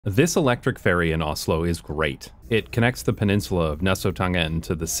This electric ferry in Oslo is great. It connects the peninsula of Nesoddtangen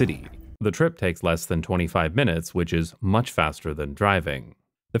to the city. The trip takes less than 25 minutes, which is much faster than driving.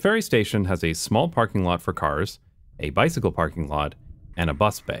 The ferry station has a small parking lot for cars, a bicycle parking lot, and a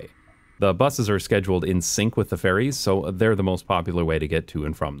bus bay. The buses are scheduled in sync with the ferries, so they're the most popular way to get to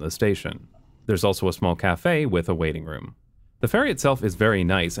and from the station. There's also a small cafe with a waiting room. The ferry itself is very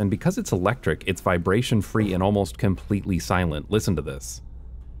nice, and because it's electric, it's vibration-free and almost completely silent. Listen to this.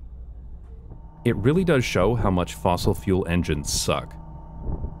 It really does show how much fossil fuel engines suck.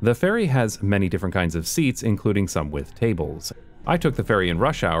 The ferry has many different kinds of seats, including some with tables. I took the ferry in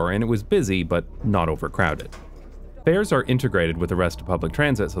rush hour and it was busy, but not overcrowded. Fares are integrated with the rest of public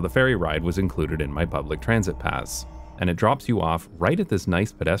transit, so the ferry ride was included in my public transit pass. And it drops you off right at this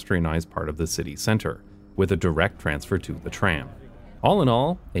nice pedestrianized part of the city center, with a direct transfer to the tram. All in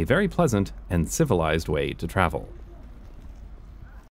all, a very pleasant and civilized way to travel.